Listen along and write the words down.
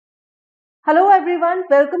Hello everyone,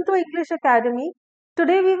 welcome to English Academy.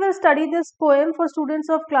 Today we will study this poem for students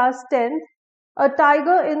of class 10th, A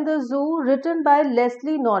Tiger in the Zoo, written by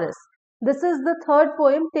Leslie Norris. This is the third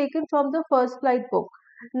poem taken from the First Flight book.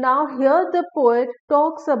 Now here the poet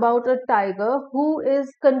talks about a tiger who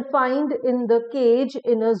is confined in the cage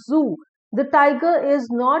in a zoo. The tiger is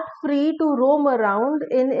not free to roam around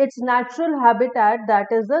in its natural habitat, that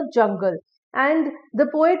is the jungle. And the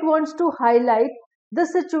poet wants to highlight the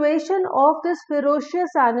situation of this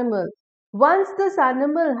ferocious animal. Once this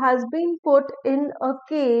animal has been put in a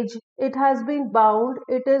cage, it has been bound,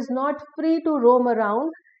 it is not free to roam around,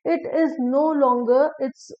 it is no longer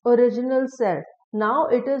its original self. Now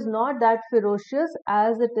it is not that ferocious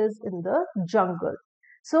as it is in the jungle.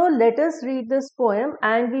 So let us read this poem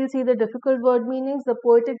and we'll see the difficult word meanings, the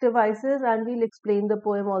poetic devices, and we'll explain the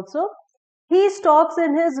poem also. He stalks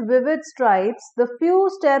in his vivid stripes the few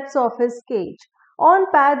steps of his cage, on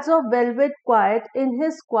pads of velvet quiet in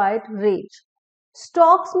his quiet rage.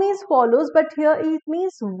 Stalks means follows, but here it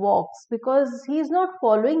means walks because he is not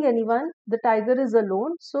following anyone. The tiger is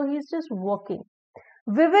alone, so he is just walking.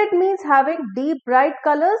 Vivid means having deep bright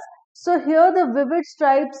colors. So here the vivid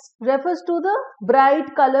stripes refers to the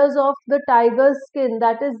bright colors of the tiger's skin,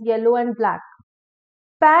 that is yellow and black.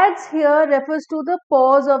 Pads here refers to the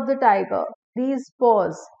paws of the tiger, these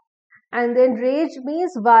paws. And then rage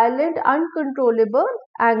means violent, uncontrollable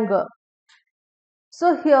anger.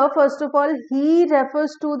 So here, first of all, he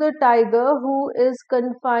refers to the tiger who is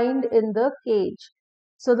confined in the cage.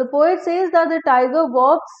 So the poet says that the tiger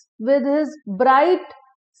walks with his bright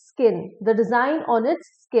skin, the design on its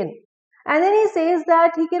skin. And then he says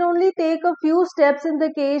that he can only take a few steps in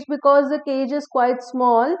the cage because the cage is quite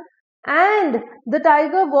small. And the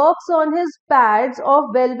tiger walks on his pads of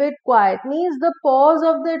velvet quiet, means the paws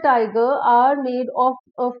of the tiger are made of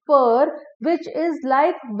a fur which is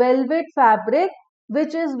like velvet fabric,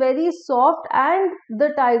 which is very soft, and the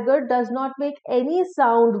tiger does not make any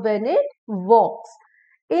sound when it walks.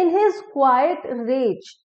 In his quiet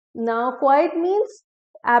rage, now quiet means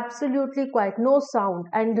absolutely quiet, no sound,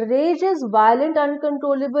 and rage is violent,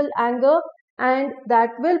 uncontrollable anger, and that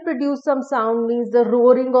will produce some sound, means the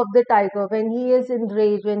roaring of the tiger when he is in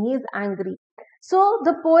rage, when he is angry. So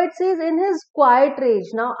the poet says in his quiet rage.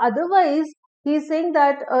 Now otherwise he is saying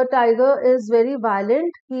that a tiger is very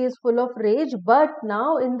violent, he is full of rage, but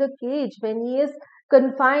now in the cage when he is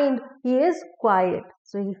confined, he is quiet,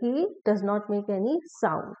 so he does not make any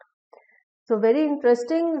sound. So very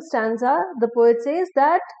interesting stanza. The poet says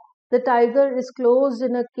that the tiger is closed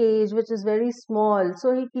in a cage which is very small,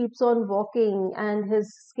 so he keeps on walking and his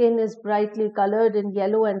skin is brightly colored in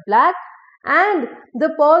yellow and black, and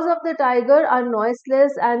the paws of the tiger are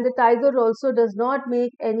noiseless, and the tiger also does not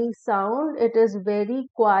make any sound. It is very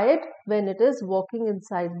quiet when it is walking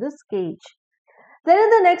inside this cage. Then in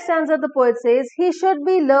the next stanza, the poet says, he should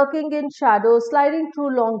be lurking in shadow, sliding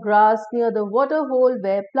through long grass near the water hole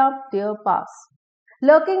where plump deer pass.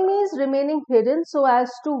 Lurking means remaining hidden so as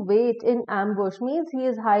to wait in ambush, means he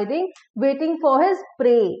is hiding, waiting for his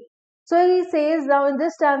prey. So he says, now in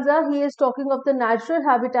this stanza, he is talking of the natural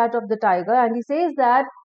habitat of the tiger, and he says that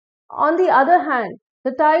on the other hand,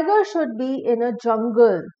 the tiger should be in a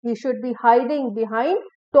jungle. He should be hiding behind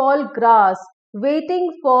tall grass, waiting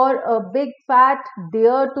for a big fat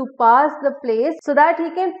deer to pass the place so that he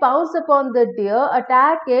can pounce upon the deer,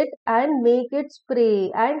 attack it, and make its prey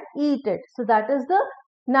and eat it. So that is the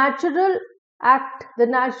natural act, the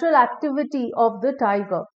natural activity of the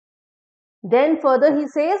tiger. Then further he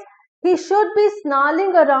says, he should be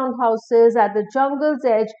snarling around houses at the jungle's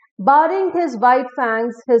edge, baring his white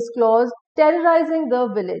fangs, his claws, terrorizing the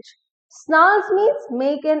village. Snarls means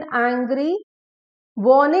make an angry,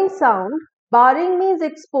 warning sound. Baring means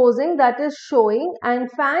exposing, that is showing,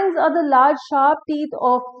 and fangs are the large sharp teeth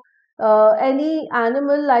of any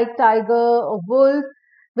animal like tiger or wolf,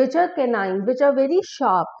 which are canine, which are very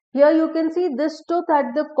sharp. Here you can see this tooth at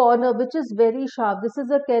the corner, which is very sharp. This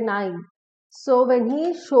is a canine. So when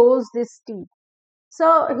he shows this teeth,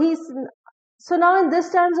 so now in this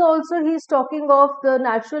stanza also he is talking of the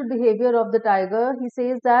natural behavior of the tiger. He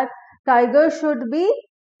says that tiger should be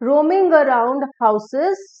roaming around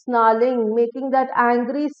houses, snarling, making that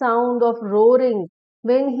angry sound of roaring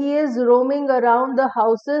when he is roaming around the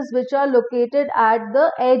houses which are located at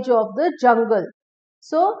the edge of the jungle.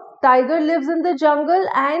 So tiger lives in the jungle,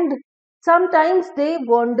 and sometimes they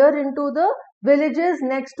wander into the villages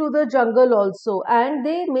next to the jungle also, and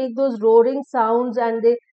they make those roaring sounds and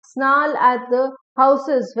they snarl at the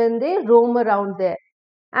houses when they roam around there.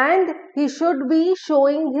 And he should be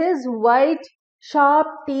showing his white sharp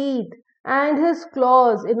teeth and his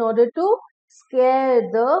claws in order to scare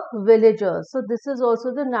the villagers. So this is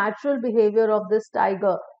also the natural behavior of this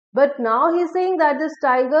tiger. But now he's saying that this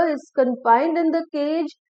tiger is confined in the cage,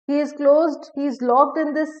 he is closed, he is locked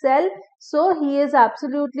in this cell. So he is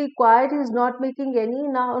absolutely quiet, he is not making any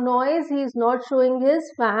noise, he is not showing his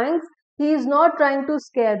fangs, he is not trying to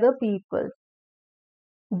scare the people.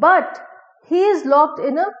 But he is locked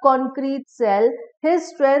in a concrete cell, his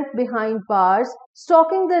strength behind bars,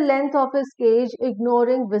 stalking the length of his cage,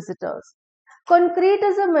 ignoring visitors. Concrete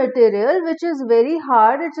is a material which is very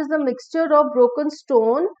hard. It is a mixture of broken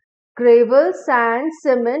stone, gravel, sand,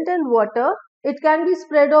 cement, and water. It can be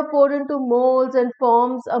spread or poured into molds and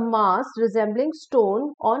forms a mass resembling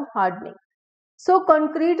stone on hardening. So,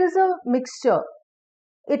 concrete is a mixture.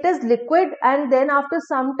 It is liquid, and then after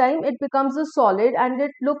some time it becomes a solid and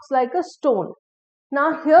it looks like a stone.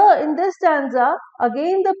 Now, here in this stanza,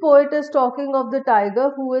 again the poet is talking of the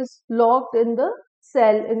tiger who is locked in the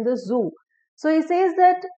cell in the zoo. So he says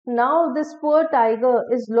that now this poor tiger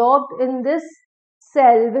is locked in this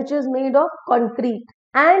cell which is made of concrete,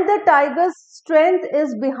 and the tiger's strength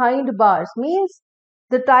is behind bars, means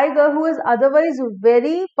the tiger, who is otherwise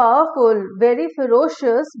very powerful, very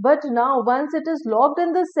ferocious, but now once it is locked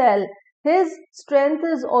in the cell, his strength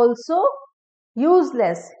is also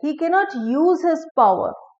useless. He cannot use his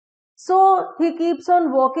power. So he keeps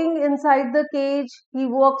on walking inside the cage. He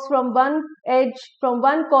walks from one edge, from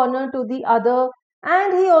one corner to the other,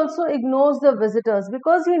 and he also ignores the visitors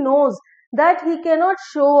because he knows that he cannot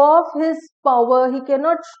show off his power, he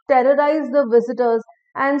cannot terrorize the visitors,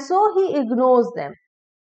 and so he ignores them.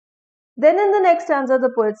 Then in the next stanza,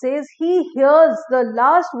 the poet says, he hears the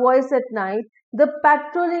last voice at night, the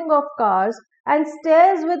patrolling of cars, and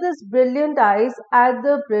stares with his brilliant eyes at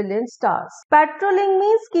the brilliant stars. Patrolling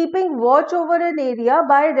means keeping watch over an area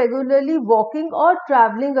by regularly walking or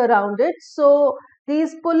traveling around it. So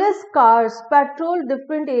these police cars patrol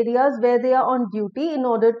different areas where they are on duty in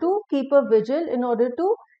order to keep a vigil, in order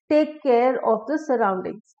to take care of the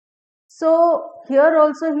surroundings. So here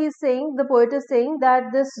also he is saying, the poet is saying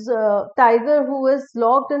that this tiger who is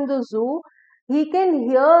locked in the zoo, he can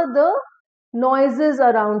hear the noises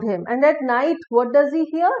around him. And at night, what does he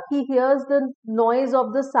hear? He hears the noise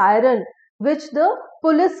of the siren, which the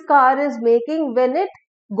police car is making when it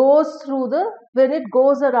when it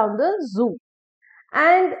goes around the zoo.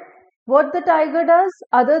 And what the tiger does,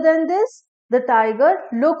 other than this, the tiger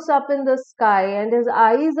looks up in the sky and his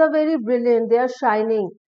eyes are very brilliant, they are shining.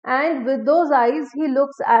 And with those eyes, he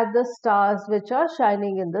looks at the stars which are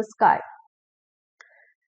shining in the sky.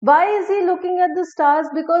 Why is he looking at the stars?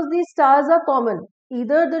 Because these stars are common.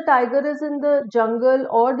 Either the tiger is in the jungle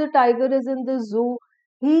or the tiger is in the zoo.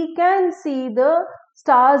 He can see the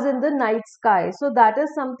stars in the night sky. So that is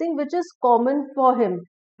something which is common for him.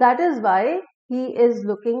 That is why he is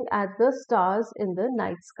looking at the stars in the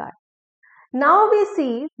night sky. Now we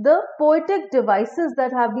see the poetic devices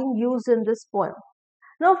that have been used in this poem.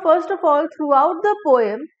 Now, first of all, throughout the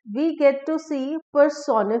poem, we get to see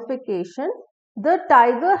personification. The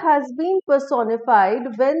tiger has been personified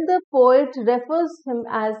when the poet refers him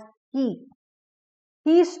as he.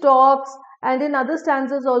 He stalks, and in other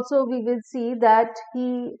stanzas also we will see that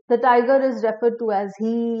the tiger is referred to as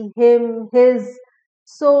he, him, his.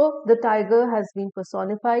 So the tiger has been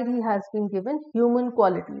personified, he has been given human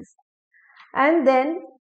qualities. And then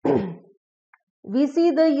we see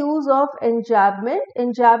the use of enjambment.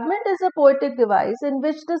 Enjambment is a poetic device in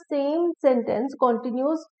which the same sentence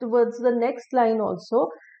continues towards the next line also,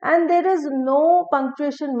 and there is no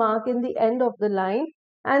punctuation mark in the end of the line,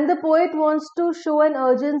 and the poet wants to show an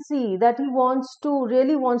urgency that he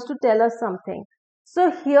really wants to tell us something. So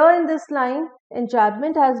here in this line,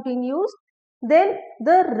 enjambment has been used. Then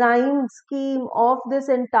the rhyme scheme of this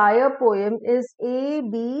entire poem is A,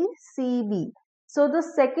 B, C, B. So the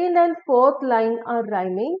second and fourth line are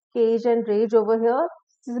rhyming, cage and rage over here.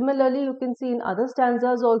 Similarly, you can see in other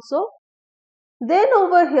stanzas also. Then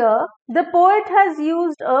over here, the poet has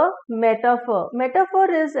used a metaphor.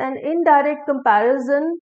 Metaphor is an indirect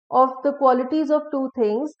comparison of the qualities of two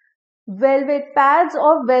things, velvet pads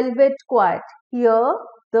or velvet quiet. Here,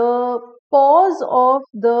 the paws of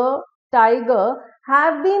the tiger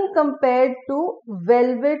have been compared to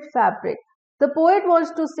velvet fabric. The poet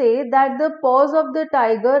wants to say that the paws of the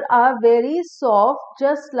tiger are very soft,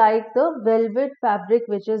 just like the velvet fabric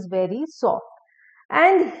which is very soft.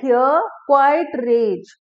 And here, quiet rage.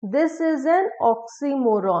 This is an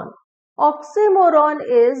oxymoron. Oxymoron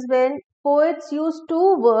is when poets use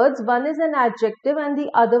two words, one is an adjective and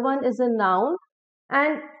the other one is a noun.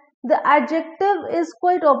 And the adjective is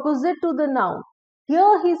quite opposite to the noun.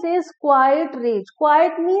 Here he says quiet rage.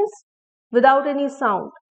 Quiet means without any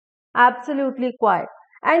sound. Absolutely quiet.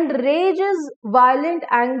 And rage is violent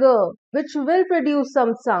anger, which will produce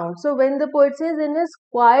some sound. So when the poet says in his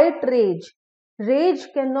quiet rage, rage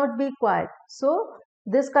cannot be quiet. So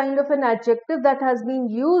this kind of an adjective that has been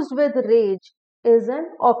used with rage is an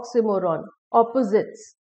oxymoron,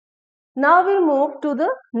 opposites. Now we move to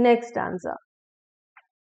the next stanza.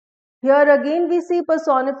 Here again we see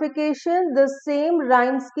personification. The same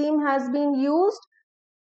rhyme scheme has been used.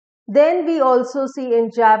 Then we also see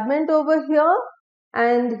enjambment over here,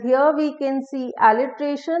 and here we can see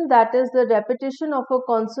alliteration, that is the repetition of a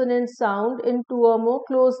consonant sound in two or more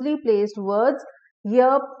closely placed words.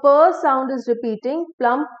 Here per sound is repeating,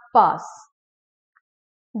 plump, pass.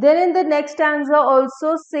 Then in the next stanza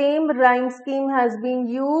also same rhyme scheme has been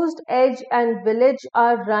used, edge and village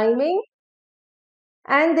are rhyming.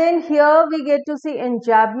 And then here we get to see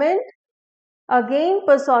enjambment. Again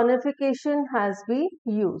personification has been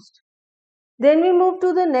used. Then we move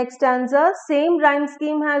to the next stanza. Same rhyme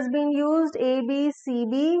scheme has been used. A, B, C,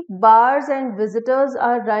 B, bars and visitors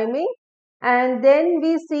are rhyming. And then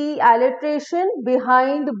we see alliteration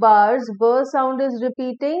behind bars. Ver sound is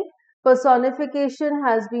repeating. Personification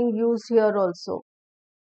has been used here also.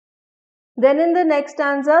 Then in the next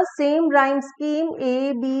stanza, same rhyme scheme.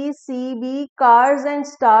 A, B, C, B, cars and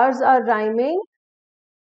stars are rhyming.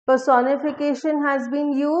 Personification has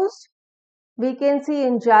been used. We can see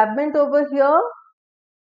enjambment over here.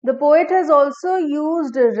 The poet has also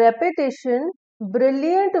used repetition.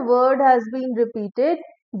 Brilliant word has been repeated.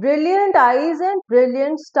 Brilliant eyes and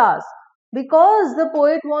brilliant stars. Because the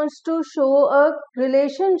poet wants to show a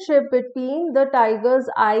relationship between the tiger's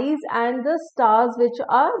eyes and the stars which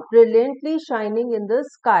are brilliantly shining in the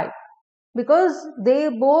sky. Because they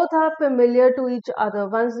both are familiar to each other.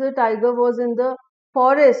 Once the tiger was in the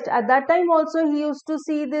forest, at that time also he used to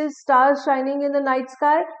see these stars shining in the night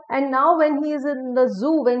sky, and now when he is in the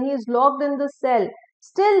zoo, when he is locked in the cell,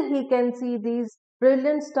 still he can see these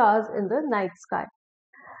brilliant stars in the night sky.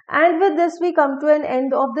 And with this we come to an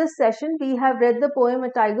end of this session. We have read the poem A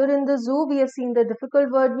Tiger in the Zoo. We have seen the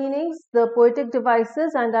difficult word meanings, the poetic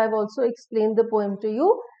devices, and I have also explained the poem to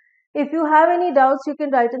you. If you have any doubts, you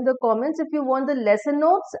can write in the comments. If you want the lesson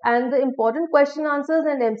notes and the important question answers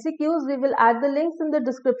and MCQs, we will add the links in the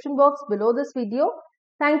description box below this video.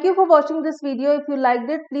 Thank you for watching this video. If you liked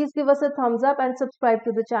it, please give us a thumbs up and subscribe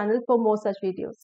to the channel for more such videos.